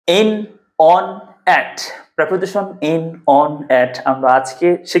in, on, at, preposition in, on, at আমরা আজকে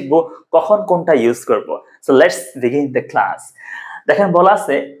শিখব কখন কোনটা ইউজ করব। So let's begin the class. দেখেন বলা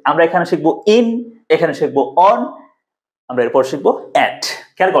আছে আমরা এখানে শিখব in, এখানে শিখব on, আমরা এরপর শিখব at।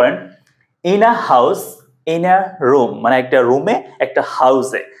 খেয়াল করেন, in a house, in a room, মানে একটা রুমে, একটা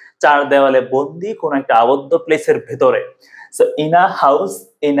হাউসে, চার দেওয়ালে বন্দি কোন একটা আবদ্ধ প্লেসের ভেতরে। So in a house,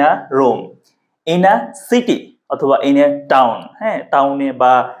 in a room, in a city অথবা in a town, হ্যাঁ, টাউনে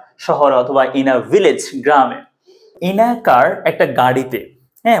বা শহরে, অথবা in a village, গ্রামে। in a car, একটা গাড়িতে,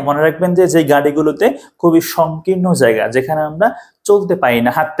 হ্যাঁ, মনে রাখবেন যে গাড়িগুলোতে খুবই সংকীর্ণ জায়গা, যেখানে আমরা চলতে পারি না,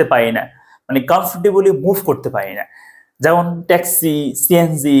 হাঁটতে পারি না, মানে কমফোর্টেবলি মুভ করতে পারি না, যেমন ট্যাক্সি,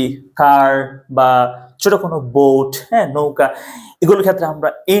 সিএনজি, কার বা ছোট কোনো বোট, হ্যাঁ, নৌকা, এগুলোর ক্ষেত্রে আমরা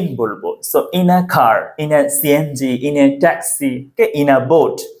ইন বলবো। So in a car, in a CNG, in a taxi, in a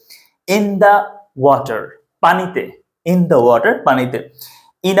boat. In the water, পানিতে, ইন দ্য ওয়াটার, পানিতে।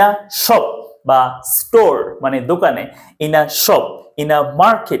 ইন আ শপ বা স্টোর, মানে দোকানে, in a shop, in a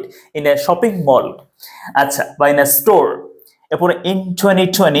market, in a shopping mall, আচ্ছা, বা in a store. এরপরে in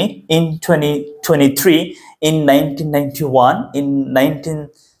 2020, in 2023, in 1991, in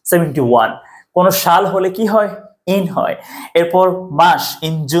 1971, কোন সাল হলে কি হয়? ইন হয়। এরপর মাস,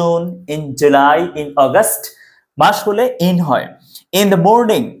 in June, in July, in August, মাস হলে ইন হয়। in the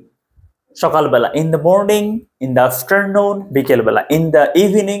morning, সকালবেলা, in the morning, in the afternoon, বিকেলবেলা, in the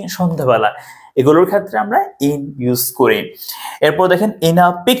evening, সন্ধ্যাবেলা, এগুলোর ক্ষেত্রে আমরা ইন ইউজ করি। এরপর দেখেন in a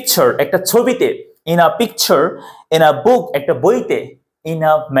picture, একটা ছবিতে, in a picture, in a book, একটা বইতে, in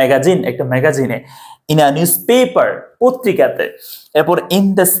a magazine, একটা ম্যাগাজিনে, in a newspaper, পত্রিকাতে। এরপর in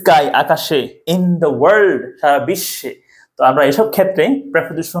the sky, আকাশে, in the world, সারা বিশ্বে। তো আমরা এসব ক্ষেত্রে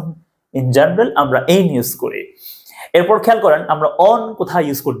preposition in general আমরা in ইউজ করি। এরপর খেয়াল করেন আমরা on কোথায়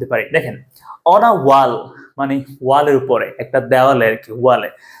ইউজ করতে পারি। দেখেন on a wall, মানে ওয়ালের উপরে, একটা দেওয়ালে আর কি, ওয়ালে।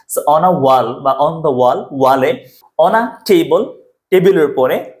 সো on a wall বা on the wall, ওয়ালে। on a table, টেবিলের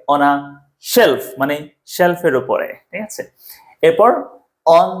উপরে। on a shelf, মানে শেলফের উপরে, ঠিক আছে। এরপর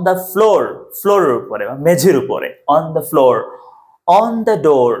on the floor, ফ্লোরের উপরে বা মেঝের উপরে, on the floor। on the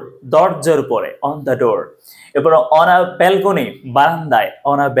door, দরজার উপরে, on the door। এরপর on a balcony, বারান্দায়,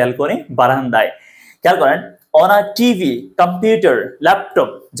 on a balcony, বারান্দায়। খেয়াল করেন on a TV, computer, laptop,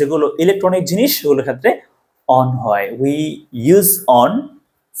 যেগুলো ইলেকট্রনিক জিনিস, ওগুলোর ক্ষেত্রে on হয়। we use on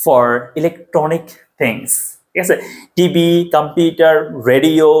for electronic things, ঠিক আছে। টিভি, কম্পিউটার,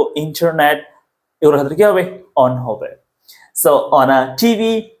 রেডিও, ইন্টারনেট, এগুলোর ক্ষেত্রে কি হবে? অন হবে। So on a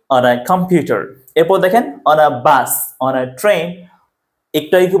TV, on a computer. এরপর দেখেন on a bus, on a train,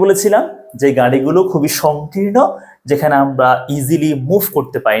 একটু আগে বলেছিলাম যে গাড়িগুলো খুবই সংকীর্ণ, যেখানে আমরা ইজিলি মুভ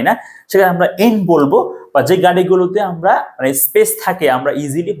করতে পারি না, সেখানে আমরা ইন বলবো। বা যে গাড়িগুলোতে আমরা মানে স্পেস থাকে, আমরা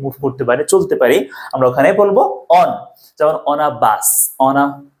ইজিলি মুভ করতে পারি, চলতে পারি, আমরা ওখানে বলবো অন। যেমন on a bus, on a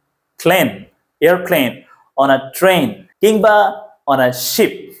plane, airplane, on a train, কিংবা অন আ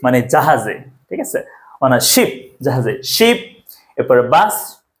শিপ, মানে জাহাজে, ঠিক আছে। অন আ শিপ, জাহাজে, শিপ। এরপরে বাস,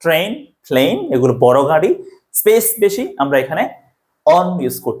 ট্রেন, প্লেন, এগুলো বড় গাড়ি, স্পেস বেশি, আমরা এখানে অন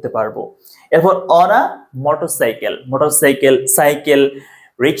ইউজ করতে পারবো। এরপর on a motorcycle, motorcycle, cycle,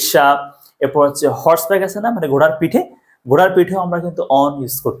 রিক্সা। এরপর হচ্ছে হর্স ব্যাক আছে না, মানে ঘোড়ার পিঠে, ঘোড়ার পিঠেও আমরা কিন্তু অন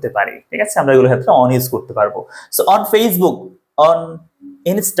ইউজ করতে পারি, ঠিক আছে। আমরা এগুলোর ক্ষেত্রে অন ইউজ করতে পারবো। So on Facebook, on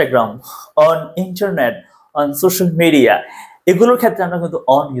Instagram, on internet, on social media, এগুলোর ক্ষেত্রে আমরা কিন্তু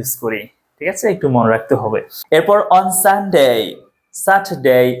অন ইউজ করি, ঠিক আছে, একটু মনে রাখতে হবে। এরপর on Sunday,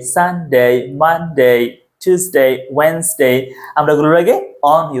 Saturday, Sunday, Monday, Tuesday, Wednesday, আমরা এগুলোর আগে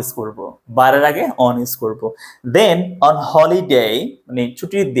অন ইউজ করব, বারের আগে অন ইউজ করব। দেন অন হলিডে, মানে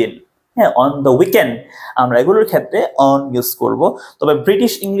ছুটির দিন, হ্যাঁ, অন দ্য উইকেন্ড, আমরা এগুলোর ক্ষেত্রে অন ইউজ করব। তবে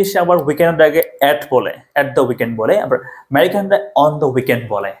ব্রিটিশ ইংলিশে আবার উইকেন্ডের আগে অ্যাট বলে, অ্যাট দ্য উইকেন্ড বলে, আবার আমেরিকানরা অন দ্য উইকেন্ড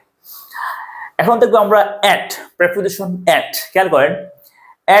বলে। এখন দেখবো আমরা অ্যাট, প্রেপোজিশন অ্যাট। খেয়াল করেন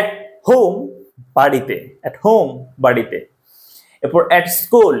অ্যাট হোম, বাড়িতে, অ্যাট হোম, বাড়িতে। এরপর অ্যাট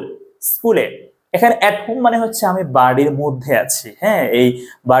স্কুল, স্কুলে। এখানে অ্যাট হোম মানে হচ্ছে আমি বাড়ির মধ্যে আছি, হ্যাঁ, এই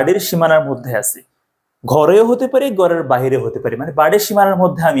বাড়ির সীমানার মধ্যে আছি, ঘরেও হতে পারে, ঘরের বাইরে হতে পারে, মানে বাড়ির সীমানার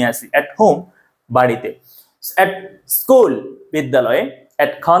মধ্যে আমি আছি। অ্যাট হোম, বাড়িতে। অ্যাট স্কুল, বিদ্যালয়ে।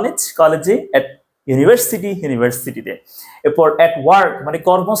 অ্যাট কলেজ, কলেজে। অ্যাট ইউনিভার্সিটি, ইউনিভার্সিটিতে। এরপর অ্যাট ওয়ার্ক, মানে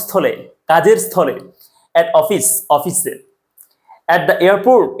কর্মস্থলে, কাজের স্থলে। অ্যাট অফিস, অফিসে। অ্যাট দ্য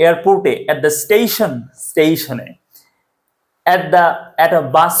এয়ারপোর্ট, এয়ারপোর্টে। অ্যাট দ্য স্টেশন, স্টেশনে। অ্যাট আ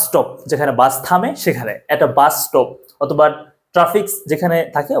বাস স্টপ, যেখানে বাস থামে সেখানে, অ্যাট আ বাস স্টপ, অথবা ট্রাফিক যেখানে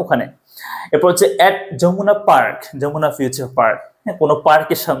থাকে ওখানে। এরপর হচ্ছে at Jamuna park, Jamuna future park, হ্যাঁ, কোনো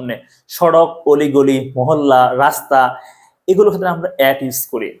পার্কের সামনে, সড়ক, অলিগলি, মহল্লা, রাস্তা, এগুলোর ক্ষেত্রে আমরা অ্যাট ইউজ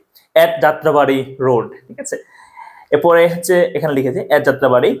করি। অ্যাট যাত্রাবাড়ি রোড, ঠিক আছে। এরপরে হচ্ছে এখানে লিখেছি এট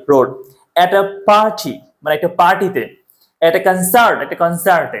যাত্রাবাড়ি রোড, এট আ পার্টি মানে একটা পার্টিতে, এট এ কনসার্ট একটা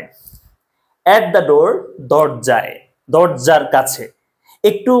কনসার্টে, এট দ্য ডোর দরজায় দরজার কাছে।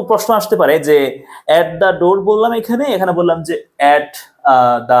 একটু প্রশ্ন আসতে পারে যে এট দ্য ডোর বললাম এখানে, এখানে বললাম যে এট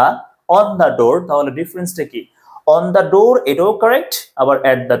দা অন দ্য ডোর, তাহলে ডিফারেন্সটা কি? অন দ্য ডোর এটাও কারেক্ট, আবার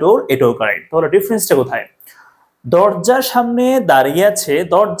এট দ্য ডোর এটাও কারেক্ট, তাহলে ডিফারেন্সটা কোথায়? দরজার সামনে দাঁড়িয়ে আছে,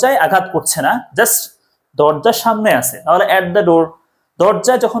 দরজায় আঘাত করছে না, জাস্ট দরজার সামনে আছে, তাহলে এট দ্য ডোর।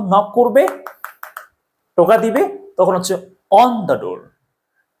 দরজায় যখন নক করবে, টোকা দিবে, তখন হচ্ছে অন দ্য ডোর।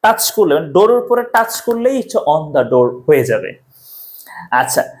 টাচ করলে ডোরের উপরে টাচ করলেই হচ্ছে অন দ্য ডোর হয়ে যাবে।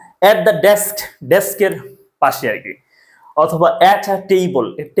 আচ্ছা, এট দ্য ডেস্ক ডেস্কের পাশে আর কি, অথবা এট আ টেবিল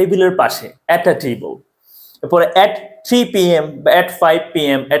টেবিলের পাশে, এট আ টেবিল। এরপরে এট 3 PM বা এট 5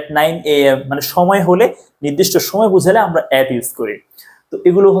 PM, এট 9 AM, মানে সময় হলে নির্দিষ্ট সময় বুঝালে আমরা এট ইউজ করি। তো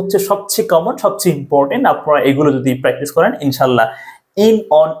এগুলো হচ্ছে সবচেয়ে কমন, সবচেয়ে ইম্পর্টেন্ট। আপনারা এগুলো যদি প্র্যাকটিস করেন, ইনশাল্লাহ ইন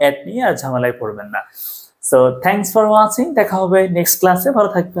অন এট নিয়ে আর ঝামেলায় পড়বেন না। সো থ্যাংকস ফর ওয়াচিং, দেখা হবে নেক্সট ক্লাসে, ভালো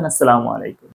থাকবেন, আসসালামু আলাইকুম।